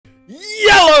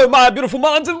Hello my beautiful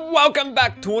minds and welcome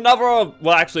back to another,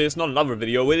 well actually it's not another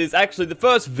video, it is actually the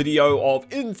first video of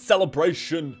In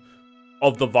Celebration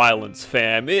of the Violence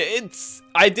fam.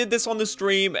 I did this on the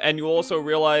stream and you also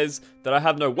realize that I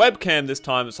have no webcam this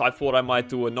time, so I thought I might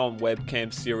do a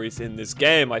non-webcam series in this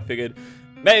game. I figured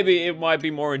maybe it might be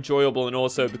more enjoyable, and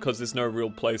also because there's no real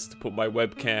place to put my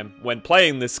webcam when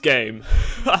playing this game.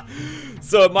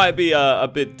 So it might be a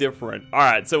bit different.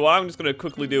 Alright, so what I'm just gonna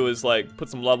quickly do is like put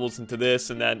some levels into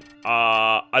this and then,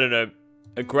 I don't know,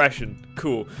 aggression.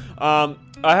 Cool. I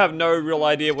have no real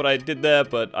idea what I did there,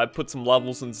 but I put some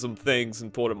levels and some things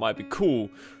and thought it might be cool.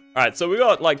 Alright, so we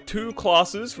got like two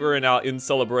classes for In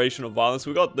Celebration of Violence.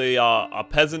 We got the a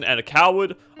peasant and a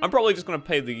coward. I'm probably just gonna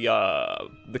play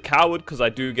the coward because I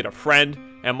do get a friend,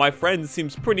 and my friend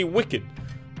seems pretty wicked.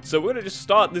 So we're gonna just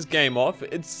start this game off.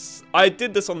 I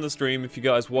did this on the stream if you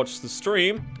guys watched the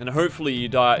stream, and hopefully you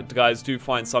guys do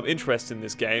find some interest in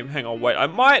this game. Hang on, wait,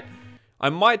 I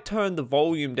might turn the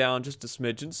volume down just a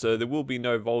smidgen, so there will be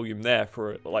no volume there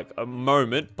for like a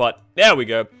moment, but there we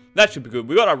go. That should be good.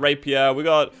 We got our rapier, we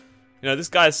got, you know, this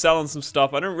guy's selling some stuff.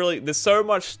 There's so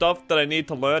much stuff that I need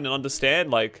to learn and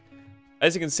understand. Like,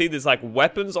 as you can see, there's like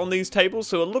weapons on these tables,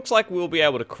 so it looks like we'll be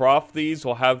able to craft these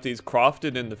or have these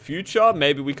crafted in the future.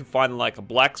 Maybe we could find like a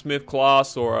blacksmith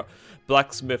class or a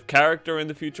blacksmith character in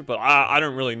the future, but I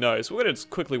don't really know. So we're gonna just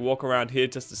quickly walk around here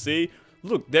just to see.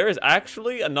 Look, there is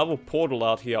actually another portal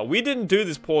out here. We didn't do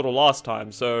this portal last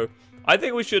time, so I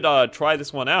think we should try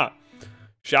this one out.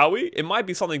 Shall we? It might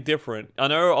be something different. I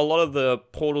know a lot of the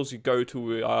portals you go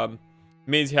to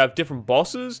means you have different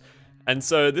bosses, and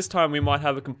so this time we might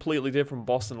have a completely different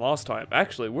boss than last time.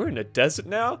 Actually, we're in a desert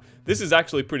now. This is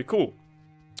actually pretty cool.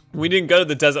 We didn't go to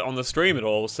the desert on the stream at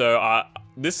all, so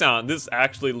this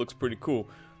actually looks pretty cool.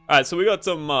 Alright, so we got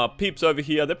some peeps over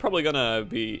here. They're probably gonna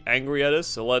be angry at us,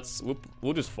 so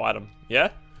we'll just fight them. Yeah?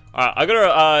 Alright, I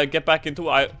gotta get back into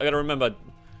it. I gotta remember.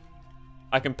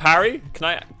 I can parry?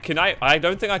 Can I? I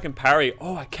don't think I can parry.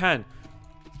 Oh, I can.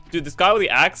 Dude, this guy with the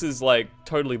axe is like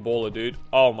totally baller, dude.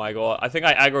 Oh my god. I think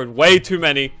I aggroed way too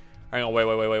many. Hang on, wait.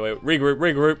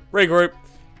 Regroup.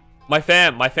 My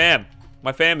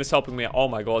fam is helping me out. Oh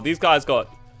my god. These guys got...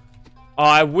 Oh,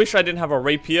 I wish I didn't have a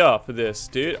rapier for this,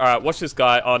 dude. Alright, watch this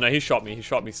guy. Oh no, he shot me. He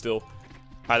shot me still.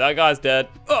 Alright, that guy's dead.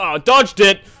 Oh, dodged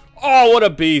it. Oh, what a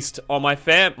beast. Oh, my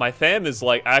fam is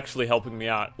like actually helping me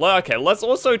out. Okay, let's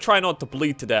also try not to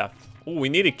bleed to death. Oh, we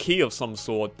need a key of some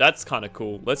sort. That's kind of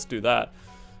cool. Let's do that.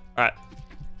 Alright.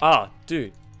 Ah,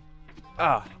 dude.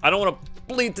 I don't want to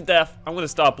bleed to death. I'm going to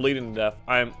start bleeding to death.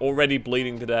 I am already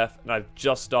bleeding to death, and I've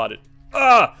just started.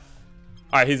 Alright,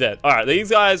 he's dead. Alright, these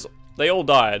guys, they all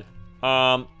died.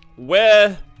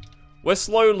 We're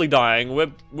slowly dying.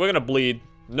 We're going to bleed.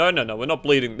 No, we're not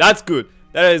bleeding. That's good.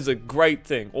 That is a great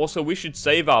thing. Also, we should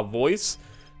save our voice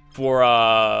for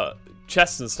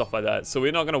chests and stuff like that. So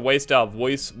we're not going to waste our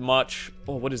voice much.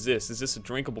 Oh, what is this? Is this a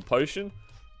drinkable potion?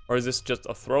 Or is this just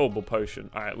a throwable potion?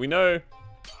 Alright, we know.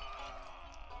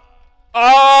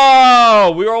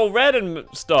 Oh! We're all red and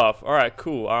stuff. Alright,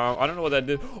 cool. I don't know what that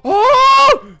did.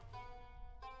 Oh!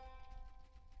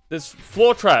 There's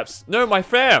floor traps. No, my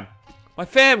fam. My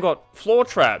fam got floor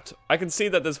trapped. I can see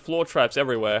that there's floor traps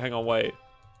everywhere. Hang on, wait.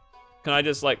 Can I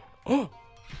just like... Oh!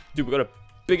 Dude, we got a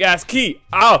big ass key.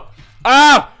 Ow!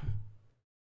 Ow!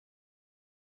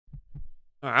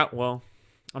 Alright, well.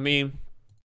 I mean...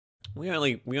 We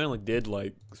only did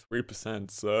like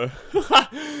 3%, so...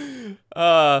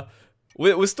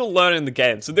 we're still learning the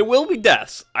game. So there will be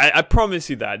deaths. I promise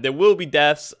you that. There will be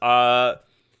deaths.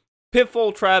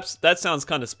 Pitfall traps, that sounds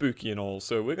kind of spooky and all.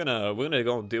 So we're gonna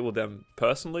go and deal with them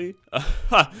personally.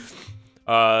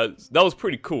 That was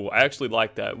pretty cool. I actually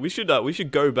like that. We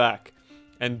should go back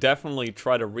and definitely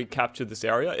try to recapture this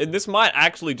area. And this might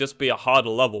actually just be a harder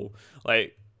level.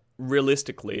 Like,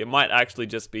 realistically, it might actually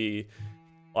just be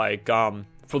like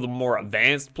for the more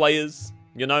advanced players,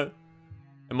 you know?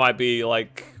 It might be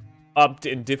like upped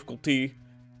in difficulty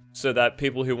so that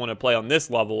people who want to play on this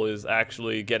level is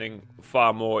actually getting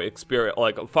far more experience,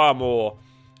 like far more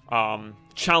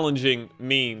challenging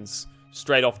means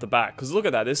straight off the bat. Because look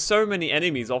at that, there's so many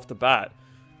enemies off the bat.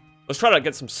 Let's try to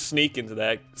get some sneak into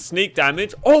there. Sneak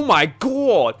damage. Oh my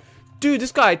god! Dude,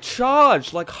 this guy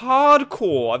charged like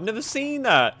hardcore. I've never seen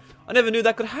that. I never knew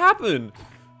that could happen.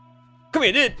 Come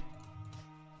here, dude.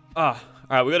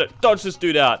 Alright, we gotta dodge this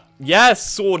dude out. Yes,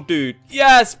 sword dude.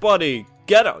 Yes, buddy.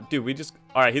 Get him. Dude, we just...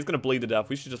 Alright, he's gonna bleed to death.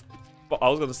 We should just... I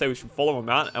was gonna say we should follow him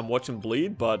out and watch him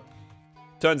bleed, but...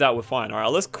 Turns out we're fine.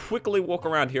 Alright, let's quickly walk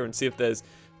around here and see if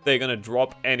they're gonna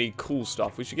drop any cool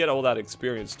stuff. We should get all that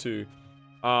experience too.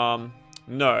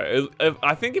 No.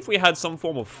 I think if we had some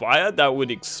form of fire, that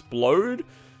would explode.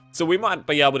 So we might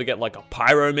be able to get like a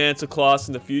pyromancer class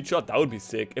in the future. That would be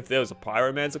sick if there was a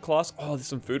pyromancer class. Oh, there's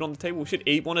some food on the table. We should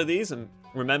eat one of these and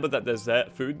remember that there's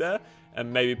that food there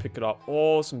and maybe pick it up.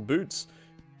 Oh, some boots.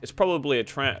 It's probably a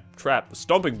trap.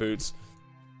 Stomping boots.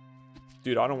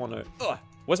 Dude, I don't want to.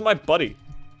 Where's my buddy?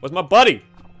 Where's my buddy?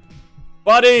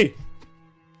 Buddy!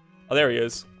 Oh, there he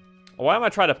is. Why am I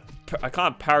trying to... I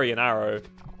can't parry an arrow.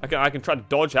 I can try to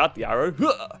dodge out the arrow.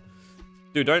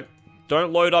 Dude,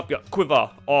 don't load up your quiver.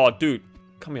 Oh, dude.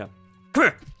 Come here. Come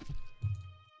here.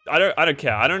 I don't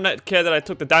care. I don't care that I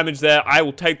took the damage there. I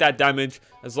will take that damage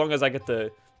as long as I get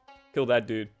to kill that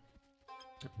dude.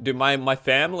 Dude, my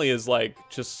family is like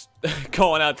just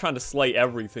going out trying to slay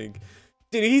everything.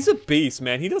 Dude, he's a beast,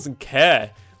 man. He doesn't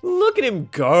care. Look at him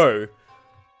go.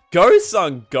 Go,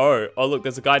 son, go. Oh, look,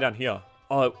 there's a guy down here.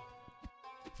 Oh,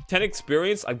 10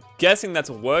 experience. I'm guessing that's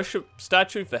a worship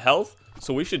statue for health.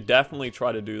 So we should definitely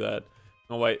try to do that.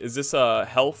 Oh, wait. Is this a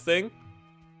health thing?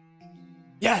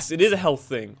 Yes, it is a health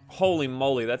thing. Holy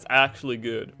moly, that's actually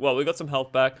good. Well, we got some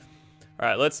health back. All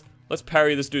right, let's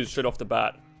parry this dude straight off the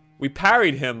bat. We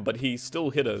parried him, but he still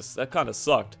hit us. That kind of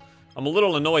sucked. I'm a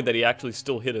little annoyed that he actually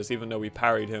still hit us, even though we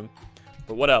parried him.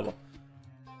 But whatever.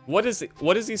 What is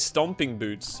these stomping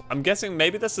boots? I'm guessing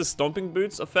maybe that's the stomping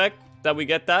boots effect that we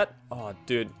get that. Oh,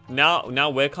 dude. Now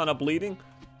we're kind of bleeding.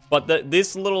 But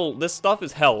this stuff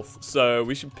is health, so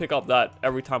we should pick up that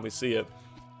every time we see it.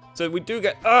 So we do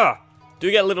get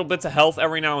little bits of health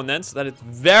every now and then, so that it's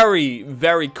very,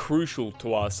 very crucial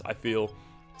to us, I feel.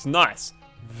 It's nice.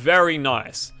 Very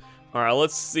nice. Alright,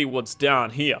 let's see what's down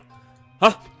here.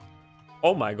 Huh?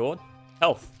 Oh my god.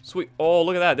 Health. Sweet. Oh,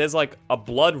 look at that. There's like a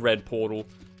blood red portal.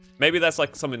 Maybe that's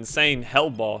like some insane hell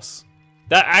boss.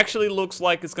 That actually looks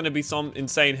like it's going to be some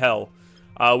insane hell.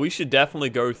 We should definitely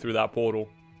go through that portal.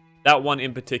 That one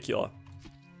in particular.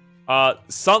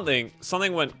 Something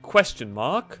went question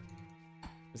mark.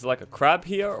 Is it like a crab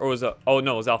here? Or was it... Oh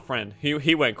no, it was our friend.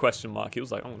 He went question mark. He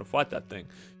was like, I'm going to fight that thing.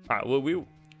 Alright, well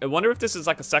I wonder if this is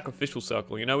like a sacrificial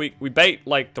circle. You know, we bait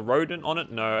like the rodent on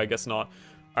it. No, I guess not.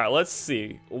 Alright, let's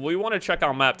see. We want to check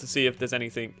our map to see if there's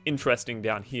anything interesting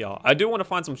down here. I do want to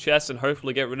find some chests and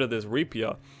hopefully get rid of this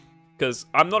rapier. Because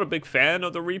I'm not a big fan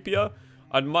of the rapier.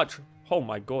 I'd much... Oh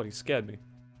my god, he scared me.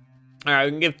 Alright,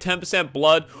 we can give 10%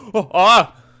 blood.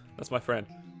 Oh, that's my friend.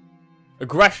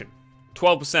 Aggression.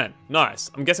 12%.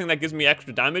 Nice. I'm guessing that gives me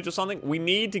extra damage or something. We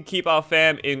need to keep our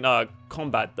fam in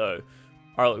combat though.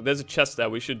 Alright, look, there's a chest there.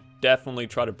 We should definitely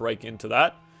try to break into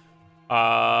that.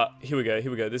 Here we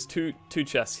go. There's two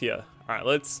chests here. Alright,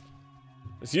 let's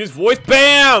use voice.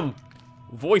 Bam!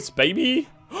 Voice, baby.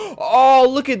 Oh,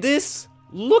 look at this.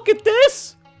 Look at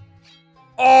this.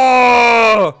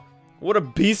 Oh! What a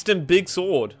beast and big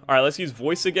sword. Alright, let's use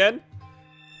voice again.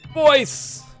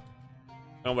 Voice!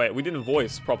 Oh, wait, we didn't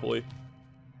voice properly.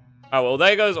 Oh, well,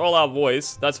 there goes all our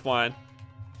voice. That's fine.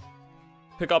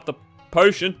 Pick up the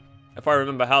potion, if I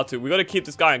remember how to. We gotta keep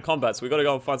this guy in combat, so we gotta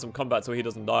go and find some combat so he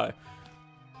doesn't die.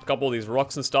 Pick up all these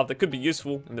rocks and stuff that could be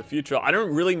useful in the future. I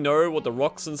don't really know what the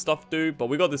rocks and stuff do, but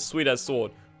we got this sweet-ass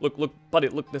sword. Look, buddy,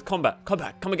 look, there's combat.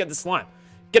 Combat, come and get the slime.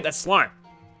 Get that slime.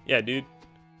 Yeah, dude.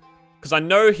 Because I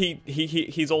know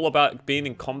he's all about being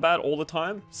in combat all the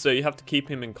time, so you have to keep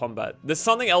him in combat. There's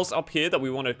something else up here that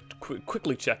we want to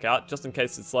quickly check out, just in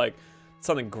case it's like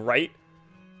something great.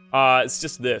 It's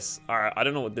just this. Alright, I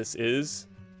don't know what this is,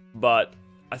 but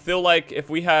I feel like if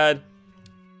we had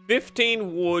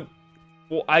 15 wood...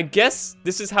 Well, I guess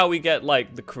this is how we get,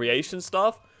 like, the creation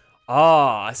stuff.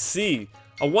 Ah, I see.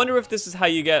 I wonder if this is how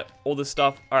you get all this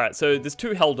stuff. Alright, so there's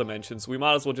 2 hell dimensions. We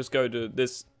might as well just go to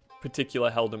this particular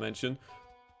hell dimension.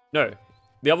 No,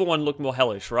 the other one looked more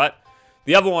hellish, right?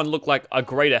 The other one looked like a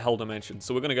greater hell dimension.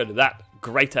 So we're going to go to that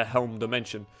greater hell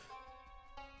dimension.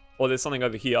 Or there's something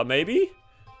over here, maybe?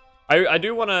 I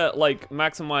do want to, like,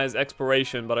 maximize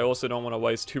exploration, but I also don't want to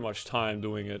waste too much time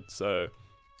doing it. So,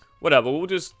 whatever. We'll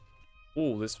just...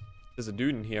 Oh, there's a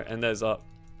dude in here, and there's a...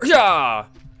 Yeah!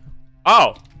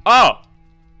 Oh! Oh!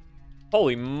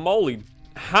 Holy moly.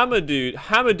 Hammer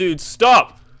dude,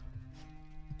 stop!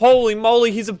 Holy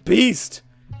moly, he's a beast!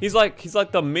 He's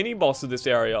like the mini boss of this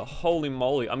area. Holy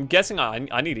moly. I'm guessing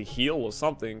I need a heal or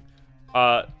something.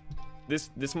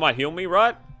 This might heal me,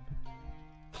 right?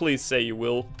 Please say you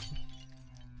will.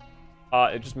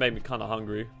 It just made me kind of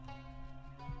hungry.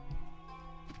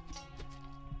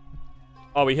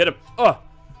 Oh, we hit him. Oh!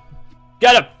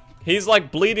 Get him! He's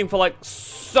like bleeding for like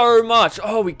so much.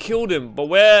 Oh, we killed him, but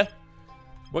we're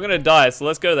gonna die, so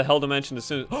let's go to the hell dimension as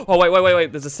soon as... Oh,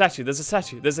 wait. There's a statue.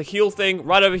 There's a heal thing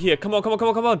right over here. Come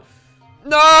on.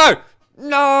 No!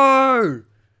 No!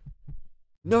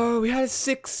 No, we had a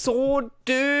 6 sword,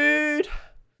 dude.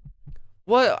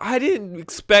 What? I didn't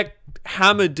expect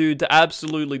Hammer Dude to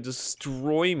absolutely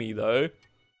destroy me, though.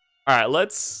 Alright,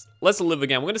 let's live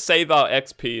again. We're going to save our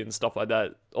XP and stuff like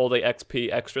that. All the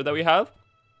XP extra that we have.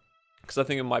 Because I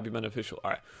think it might be beneficial.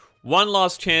 Alright. One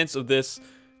last chance of this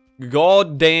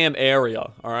goddamn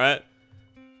area. Alright.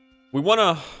 We want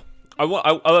to...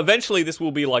 eventually, this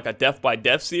will be like a death by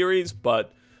death series.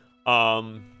 But,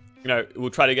 you know,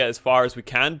 we'll try to get as far as we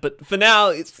can. But for now,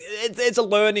 it's a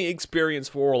learning experience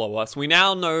for all of us. We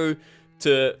now know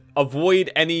to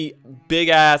avoid any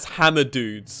big-ass hammer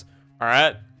dudes.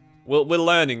 Alright? We're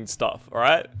learning stuff,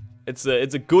 alright? It's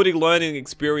a good learning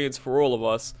experience for all of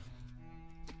us.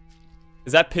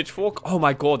 Is that pitchfork? Oh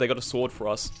my god, they got a sword for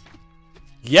us.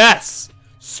 Yes!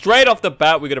 Straight off the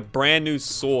bat, we got a brand new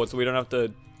sword, so we don't have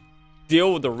to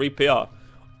deal with the Reaper.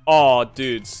 Oh,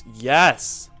 dudes,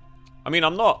 yes! I mean,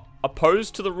 I'm not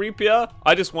opposed to the Reaper.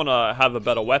 I just want to have a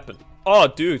better weapon. Oh,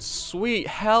 dude, sweet.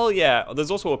 Hell yeah.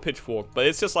 There's also a pitchfork, but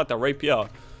it's just like the Rapier.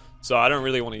 So I don't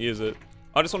really want to use it.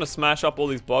 I just want to smash up all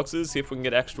these boxes, see if we can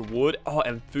get extra wood. Oh,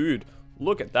 and food.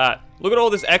 Look at that. Look at all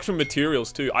this extra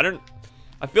materials too.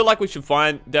 I feel like we should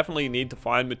definitely need to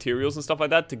find materials and stuff like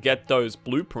that to get those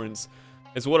blueprints.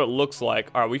 Is what it looks like.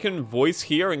 Alright, we can voice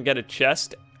here and get a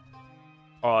chest.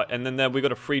 And then we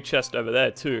got a free chest over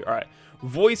there too. Alright.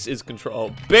 Voice is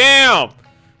control. Bam!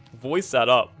 Voice that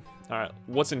up. Alright,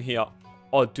 what's in here?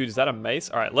 Oh, dude, is that a mace?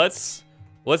 Alright, let's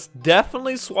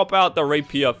definitely swap out the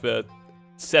rapier for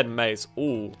said mace.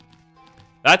 Ooh.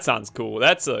 That sounds cool.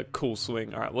 That's a cool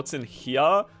swing. Alright, what's in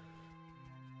here?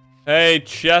 Hey,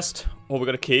 chest. Oh, we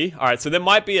got a key. Alright, so there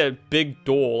might be a big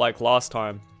door like last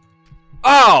time.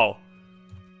 Oh!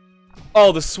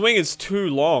 Oh, the swing is too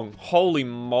long. Holy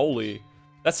moly.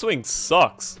 That swing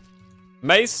sucks.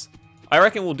 Mace, I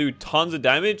reckon we'll do tons of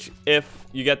damage if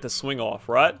you get the swing off,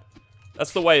 right?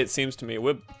 That's the way it seems to me.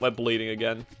 We're bleeding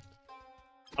again.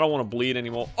 I don't want to bleed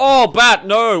anymore. Oh, bat,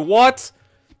 no, what?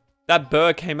 That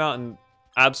bird came out and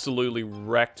absolutely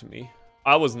wrecked me.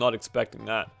 I was not expecting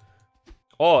that.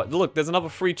 Oh, look, there's another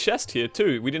free chest here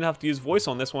too. We didn't have to use voice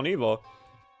on this one either.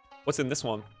 What's in this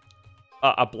one?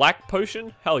 A black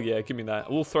potion? Hell yeah, give me that.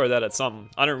 We'll throw that at something.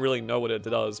 I don't really know what it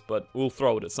does, but we'll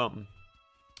throw it at something.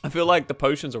 I feel like the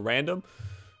potions are random.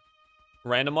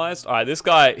 Randomized? Alright, this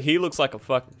guy, he looks like a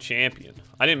fucking champion.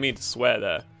 I didn't mean to swear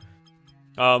there.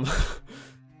 But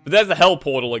there's the hell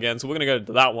portal again, so we're gonna go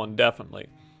to that one, definitely.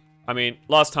 I mean,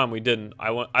 last time we didn't.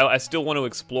 I still want to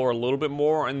explore a little bit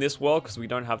more in this world, because we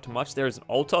don't have too much. There's an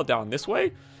altar down this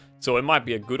way, so it might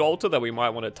be a good altar that we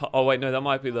might want to... Oh wait, no, that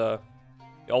might be the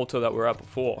altar that we were at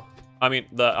before. I mean,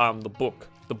 the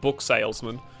book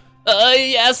salesman.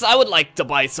 Yes, I would like to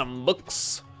buy some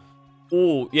books.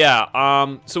 Oh, yeah,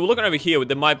 so we're looking over here.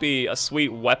 There might be a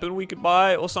sweet weapon we could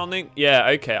buy or something. Yeah,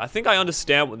 okay. I think I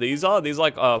understand what these are. These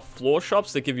are like floor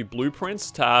shops that give you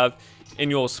blueprints to have in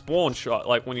your spawn shop,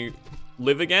 like when you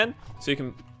live again, so you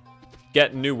can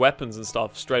get new weapons and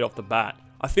stuff straight off the bat.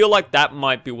 I feel like that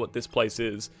might be what this place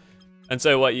is. And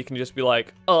so what, you can just be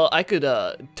like, oh, I could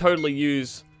totally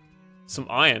use some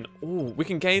iron. Ooh, we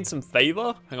can gain some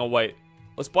favor. Hang on, wait.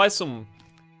 Let's buy some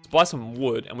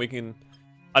wood, and we can,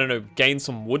 I don't know, gain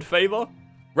some wood favor?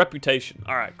 Reputation.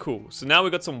 Alright, cool. So now we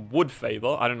got some wood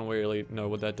favor. I don't really know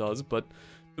what that does, but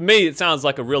for me, it sounds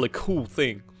like a really cool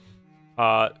thing.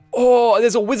 Oh,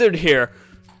 there's a wizard here.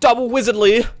 Double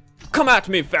wizardly. Come at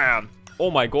me, fam.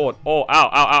 Oh my god. Oh, ow, ow,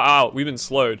 ow, ow. We've been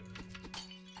slowed.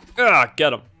 Ah,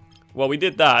 get him. Well, we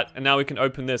did that, and now we can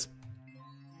open this.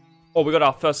 Oh, we got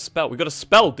our first spell. We got a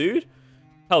spell, dude.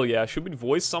 Hell yeah. Should we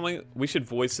voice something? We should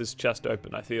voice this chest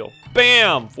open, I feel.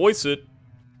 Bam! Voice it.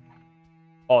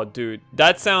 Oh, dude.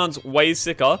 That sounds way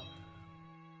sicker.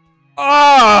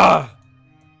 Ah!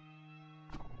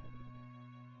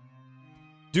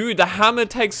 Dude, the hammer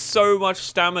takes so much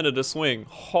stamina to swing.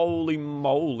 Holy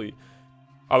moly.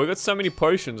 Oh, we got so many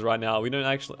potions right now. We don't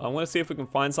actually... I want to see if we can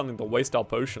find something to waste our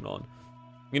potion on.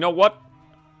 You know what?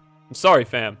 I'm sorry,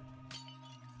 fam.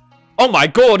 Oh my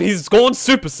god, he's gone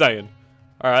Super Saiyan.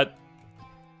 Alright.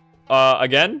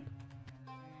 Again?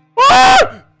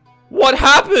 Ah! What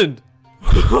happened?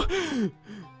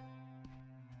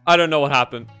 I don't know what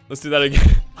happened. Let's do that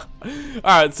again.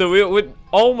 Alright, so we're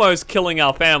almost killing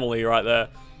our family right there.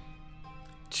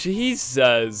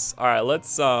 Jesus. Alright,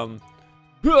 let's, we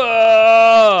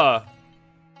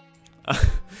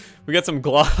got some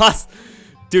glass.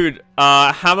 Dude,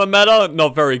 hammer meta,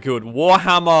 not very good.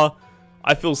 Warhammer,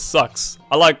 I feel sucks.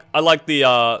 I like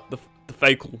the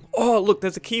fake. Oh, look,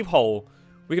 there's a keyhole.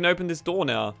 We can open this door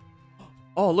now.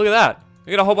 Oh, look at that.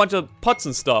 We got a whole bunch of pots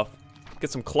and stuff. Get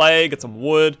some clay, get some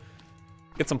wood.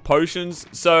 Get some potions.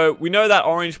 So, we know that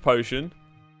orange potion.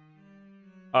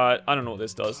 I don't know what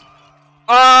this does.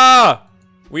 Ah!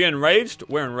 We enraged?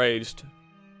 We're enraged.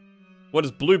 What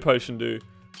does blue potion do?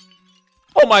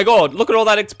 Oh my god, look at all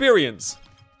that experience.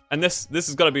 And this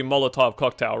is gonna be Molotov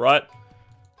cocktail, right?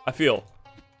 I feel.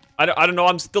 I don't know,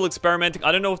 I'm still experimenting.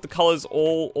 I don't know if the colors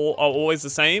all are always the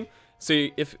same. So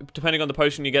if depending on the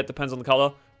potion you get depends on the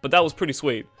color. But that was pretty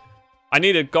sweet. I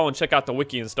need to go and check out the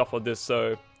wiki and stuff on this,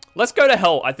 so let's go to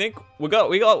hell. I think we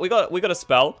got a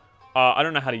spell. I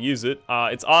don't know how to use it.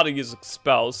 It's R to use a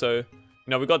spell, so you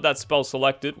know we got that spell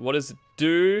selected. What does it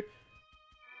do?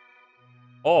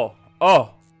 Oh,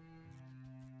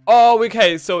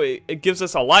 okay, so it gives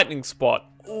us a lightning spot.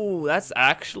 Ooh, that's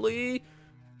actually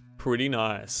pretty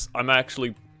nice. I'm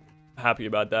actually happy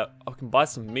about that. I can buy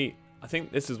some meat. I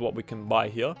think this is what we can buy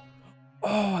here.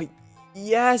 Oh,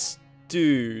 yes,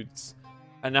 dudes.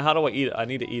 And now how do I eat it? I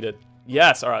need to eat it.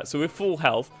 Yes, alright, so we're full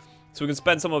health. So we can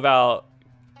spend some of our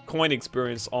coin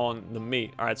experience on the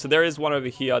meat. Alright, so there is one over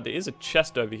here. There is a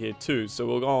chest over here too. So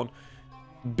we'll go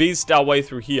and beast our way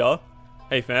through here.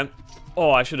 Hey, fam.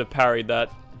 Oh, I should have parried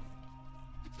that.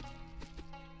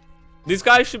 These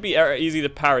guys should be easy to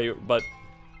parry, but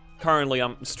currently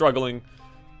I'm struggling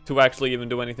to actually even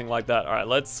do anything like that. Alright,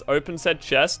 let's open said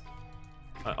chest.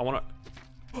 I wanna...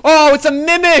 Oh, it's a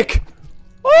mimic!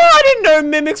 Oh, I didn't know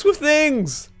mimics were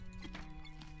things!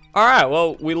 Alright,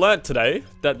 well, we learnt today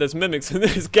that there's mimics in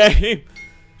this game.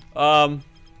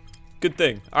 Good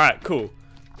thing. Alright, cool.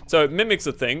 So, mimics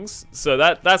are things, so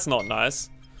that's not nice.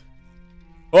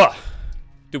 Oh,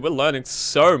 dude, we're learning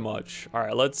so much.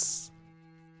 Alright, let's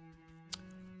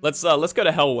go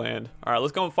to Hellland. Alright,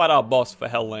 let's go and fight our boss for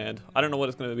Hellland. I don't know what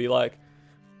it's gonna be like.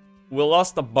 We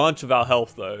lost a bunch of our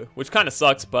health though, which kind of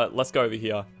sucks, but let's go over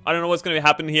here. I don't know what's going to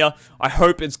happen here. I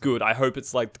hope it's good. I hope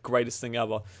it's like the greatest thing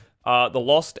ever. The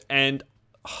Lost and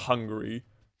Hungry.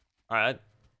 Alright.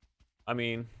 I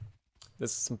mean,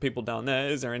 there's some people down there.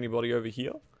 Is there anybody over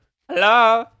here?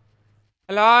 Hello?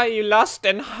 Hello, are you lost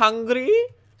and hungry?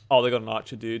 Oh, they got an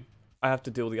archer, dude. I have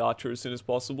to deal with the archer as soon as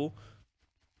possible.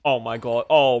 Oh my god.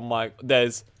 Oh my...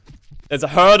 There's a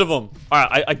herd of them.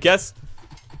 Alright, I guess...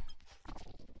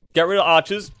 Get rid of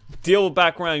archers. Deal with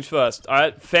back range first.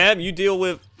 Alright, fam, you deal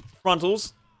with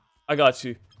frontals. I got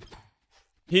you.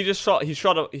 He shot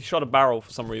a barrel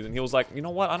for some reason. He was like, you know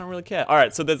what? I don't really care.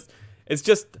 Alright, so it's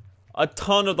just a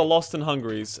ton of the lost and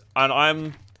hungries. And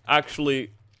I'm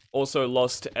actually also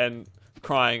lost and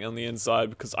crying on the inside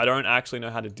because I don't actually know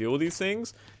how to deal with these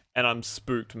things. And I'm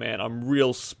spooked, man. I'm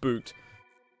real spooked.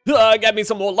 Get me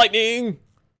some more lightning!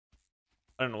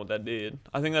 I don't know what that did.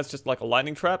 I think that's just like a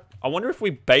lightning trap. I wonder if we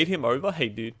bait him over. Hey,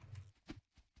 dude.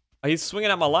 Oh, he's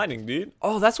swinging at my lightning, dude.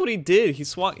 Oh, that's what he did. He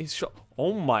shot.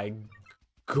 Oh my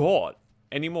god.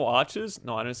 Any more archers?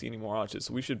 No, I don't see any more archers.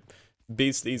 So we should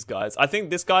beast these guys. I think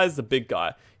this guy is the big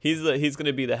guy. He's going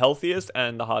to be the healthiest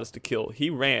and the hardest to kill. He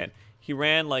ran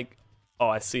like... Oh,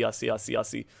 I see.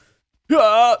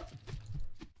 Ah!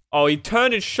 Oh, he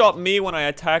turned and shot me when I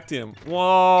attacked him.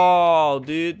 Whoa,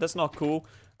 dude. That's not cool.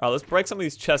 Alright, let's break some of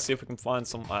these chests, see if we can find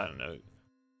some, I don't know.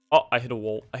 Oh, I hit a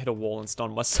wall. I hit a wall and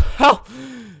stunned myself.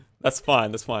 That's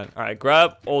fine, that's fine. Alright,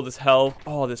 grab all this health.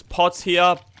 Oh, there's pots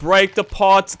here. Break the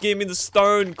pots. Give me the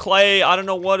stone, clay. I don't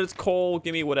know what it's called.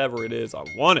 Give me whatever it is. I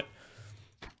want it.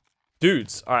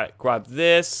 Dudes. Alright, grab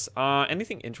this.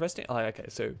 Anything interesting? Oh, okay,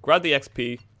 so grab the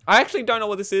XP. I actually don't know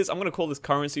what this is. I'm going to call this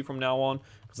currency from now on,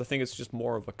 because I think it's just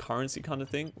more of a currency kind of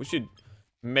thing. We should...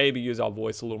 maybe use our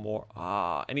voice a little more.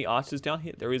 Any archers down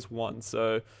here? There is one,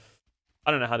 so... I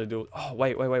don't know how to do it. Oh,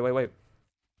 wait.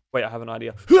 Wait, I have an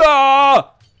idea.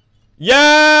 Ah!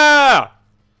 Yeah!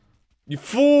 You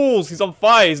fools! He's on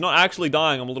fire. He's not actually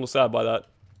dying. I'm a little sad by that.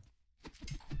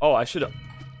 Oh, I should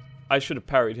have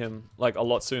parried him, like, a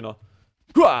lot sooner.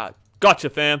 Gotcha,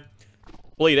 fam.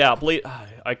 Bleed out, bleed...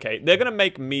 Okay, they're gonna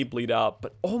make me bleed out,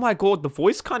 but oh my god, the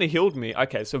voice kind of healed me.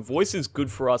 Okay, so voice is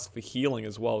good for us for healing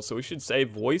as well, so we should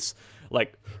save voice,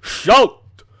 like, shout!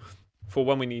 For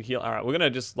when we need heal. Alright, we're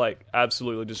gonna just, like,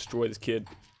 absolutely destroy this kid.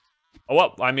 Oh,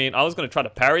 well, I mean, I was gonna try to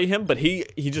parry him, but he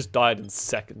just died in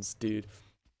seconds, dude.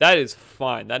 That is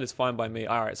fine. That is fine by me.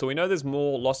 Alright, so we know there's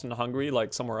more Lost and Hungry,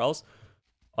 like, somewhere else.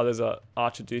 Oh, there's a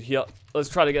archer dude here. Let's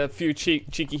try to get a few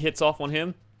cheeky hits off on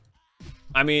him.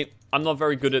 I mean, I'm not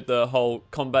very good at the whole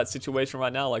combat situation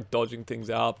right now, like dodging things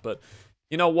out, but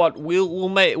you know what? We'll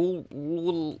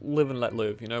live and let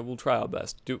live, you know? We'll try our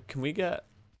best. Can we got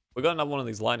another one of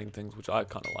these lightning things, which I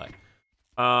kind of like.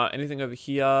 Anything over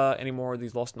here? Any more of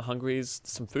these Lost and Hungries?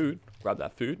 Some food. Grab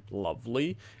that food.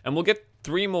 Lovely. And we'll get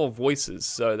 3 more voices,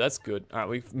 so that's good. Alright,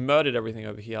 we've murdered everything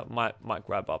over here. Might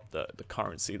grab up the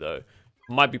currency, though.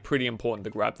 might be pretty important to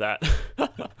grab that.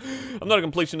 I'm not a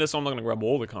completionist, so I'm not gonna grab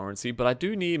all the currency, but I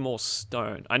do need more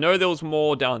stone. I know there was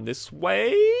more down this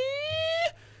way.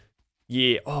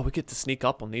 Yeah. Oh, we get to sneak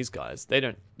up on these guys.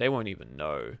 They won't even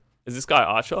know. Is this guy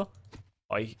Archer?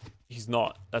 Oh, he's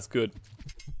not. That's good.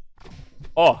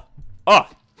 Oh. Oh.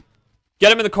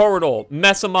 Get him in the corridor.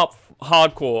 Mess him up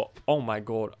hardcore. Oh my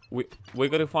god. We're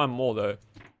gonna find more though.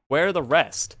 Where are the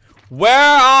rest?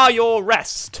 Where are your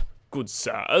rest, good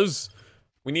sirs?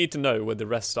 We need to know where the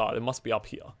rest are. It must be up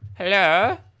here.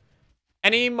 Hello?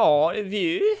 Any more of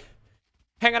you?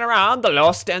 Hanging around the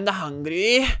lost and the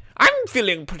hungry? I'm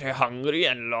feeling pretty hungry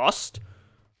and lost.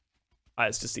 Ah,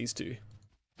 it's just these two.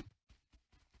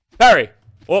 Parry!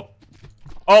 Oh.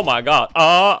 Oh my god.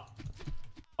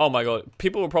 Oh my god.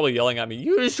 People were probably yelling at me,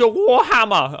 use your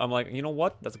warhammer! I'm like, you know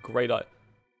what? That's a great idea.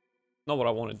 Not what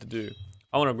I wanted to do.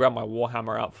 I want to grab my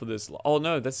warhammer out for this. Oh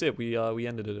no, that's it. We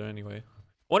ended it anyway. I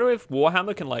wonder if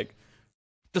warhammer can like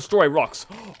destroy rocks.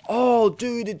 Oh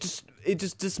dude, it just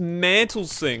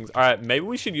dismantles things. All right, maybe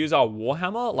we should use our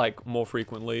warhammer like more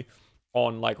frequently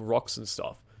on like rocks and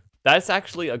stuff. That's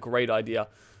actually a great idea.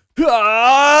 Dude,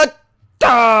 I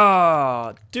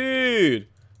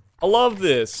love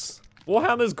this.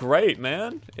 Warhammer's great,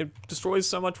 man. It destroys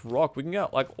so much rock. We can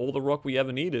get like all the rock we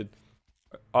ever needed.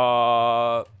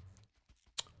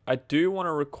 I do want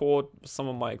to record some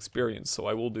of my experience, so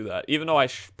I will do that. Even though I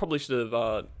probably should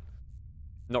have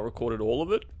not recorded all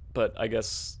of it, but I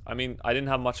guess, I mean, I didn't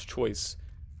have much choice.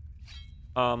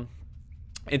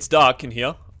 It's dark in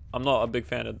here. I'm not a big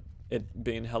fan of it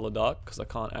being hella dark, because I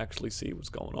can't actually see what's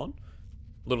going on.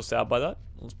 A little sad by that.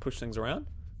 Let's push things around.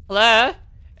 Hello?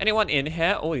 Anyone in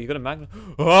here? Oh, you got a magnet.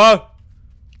 Oh!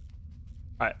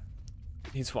 Alright.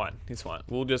 He's fine. He's fine.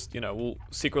 We'll just, you know, we'll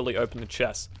secretly open the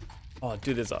chest. Oh,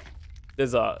 dude, there's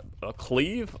a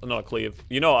cleave? Not a cleave.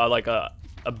 You know, like a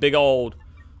big old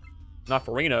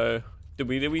Nafarino.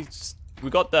 We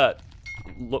got that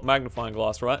magnifying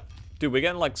glass, right? Dude, we're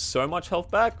getting like so much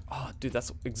health back. Oh, dude,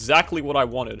 that's exactly what I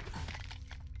wanted.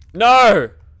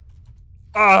 No!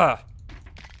 Ah!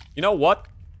 You know what?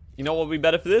 You know what would be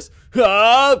better for this?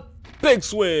 Ah! Big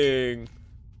swing!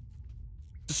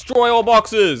 Destroy all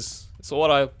boxes! That's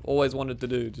what I always wanted to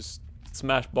do. Just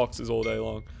smash boxes all day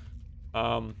long.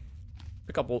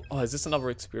 Pick up all, oh, is this another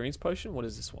experience potion? What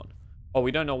is this one? Oh,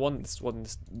 we don't know what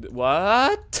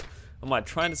am I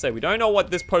trying to say? We don't know what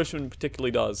this potion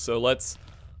particularly does, so let's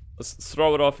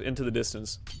throw it off into the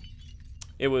distance.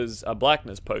 It was a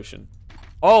blackness potion.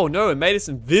 Oh no, it made us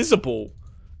invisible.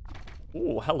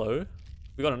 Oh, hello.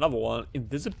 We got another one.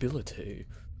 Invisibility.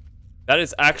 That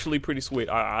is actually pretty sweet.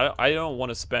 I don't want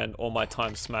to spend all my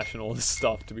time smashing all this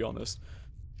stuff, to be honest.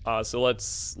 So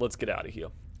let's get out of here.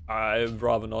 I'd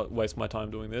rather not waste my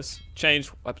time doing this. Change.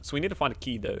 So we need to find a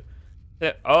key, though.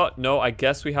 Yeah, oh, no, I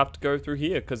guess we have to go through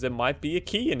here, because there might be a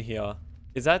key in here.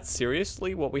 Is that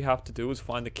seriously what we have to do, is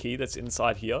find the key that's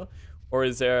inside here? Or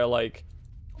is there, like...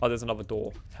 Oh, there's another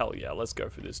door. Hell yeah, let's go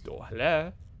for this door.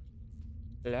 Hello?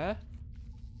 Hello?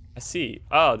 I see.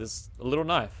 Oh, there's a little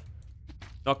knife.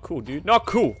 Not cool, dude. Not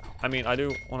cool! I mean, I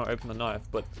do want to open the knife,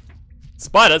 but...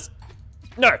 Spiders!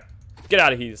 No! Get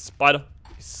out of here, spider.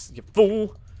 You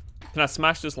fool! Can I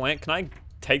smash this lantern? Can I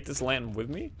take this lantern with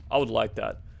me? I would like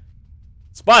that.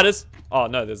 Spiders! Oh,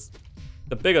 no, there's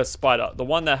the bigger spider. The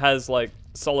one that has, like,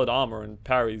 solid armor and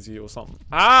parries you or something.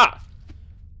 Ah!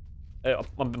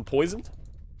 I've been poisoned?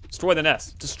 Destroy the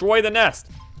nest. Destroy the nest!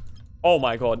 Oh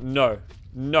my god, no.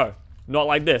 No. Not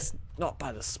like this. Not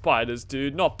by the spiders,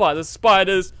 dude. Not by the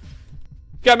spiders!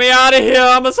 Get me out of here!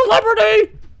 I'm a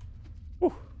celebrity!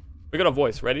 Whew. We got a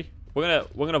voice. Ready? We're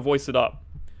gonna voice it up.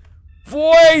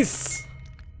 Voice!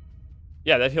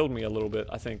 Yeah, that healed me a little bit,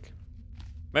 I think.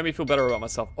 Made me feel better about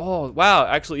myself. Oh, wow.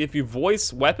 Actually, if you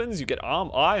voice weapons, you get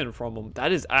iron from them.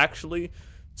 That is actually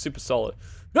super solid.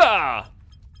 Ah!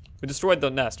 We destroyed the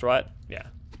nest, right? Yeah.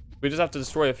 We just have to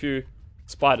destroy a few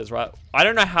spiders, right? I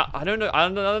don't know how... I don't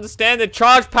understand their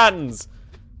charge patterns.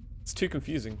 It's too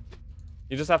confusing.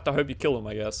 You just have to hope you kill them,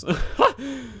 I guess. Dude.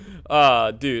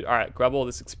 All right. Grab all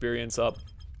this experience up.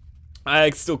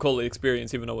 I still call it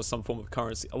experience, even though it's some form of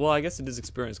currency. Well, I guess it is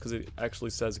experience because it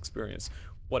actually says experience.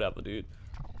 Whatever, dude.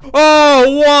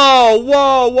 Oh, whoa,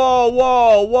 whoa, whoa,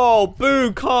 whoa, whoa.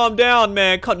 Boo, calm down,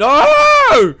 man.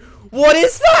 No! What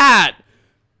is that?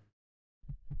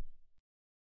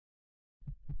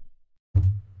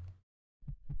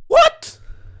 What?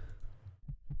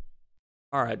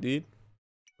 All right, dude.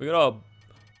 We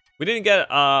didn't get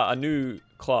a new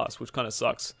class, which kind of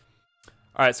sucks.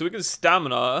 All right, so we can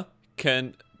stamina.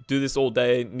 Can do this all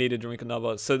day, need to drink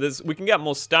another. So we can get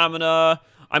more stamina.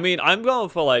 I mean, I'm going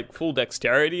for like full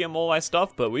dexterity and all that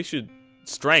stuff, but we should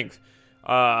strength.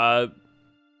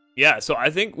 Yeah, so I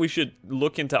think we should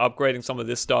look into upgrading some of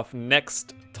this stuff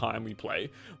next time we play.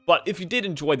 But if you did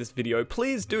enjoy this video,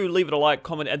 please do leave it a like,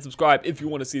 comment, and subscribe if you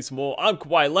want to see some more. I'm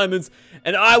Kawaii Lemons,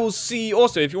 and I will see.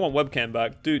 Also, if you want webcam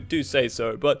back, do say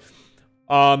so. But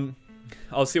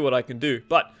I'll see what I can do.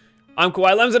 But I'm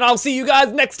Kawaii Lemons, and I'll see you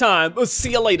guys next time.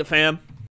 See you later, fam.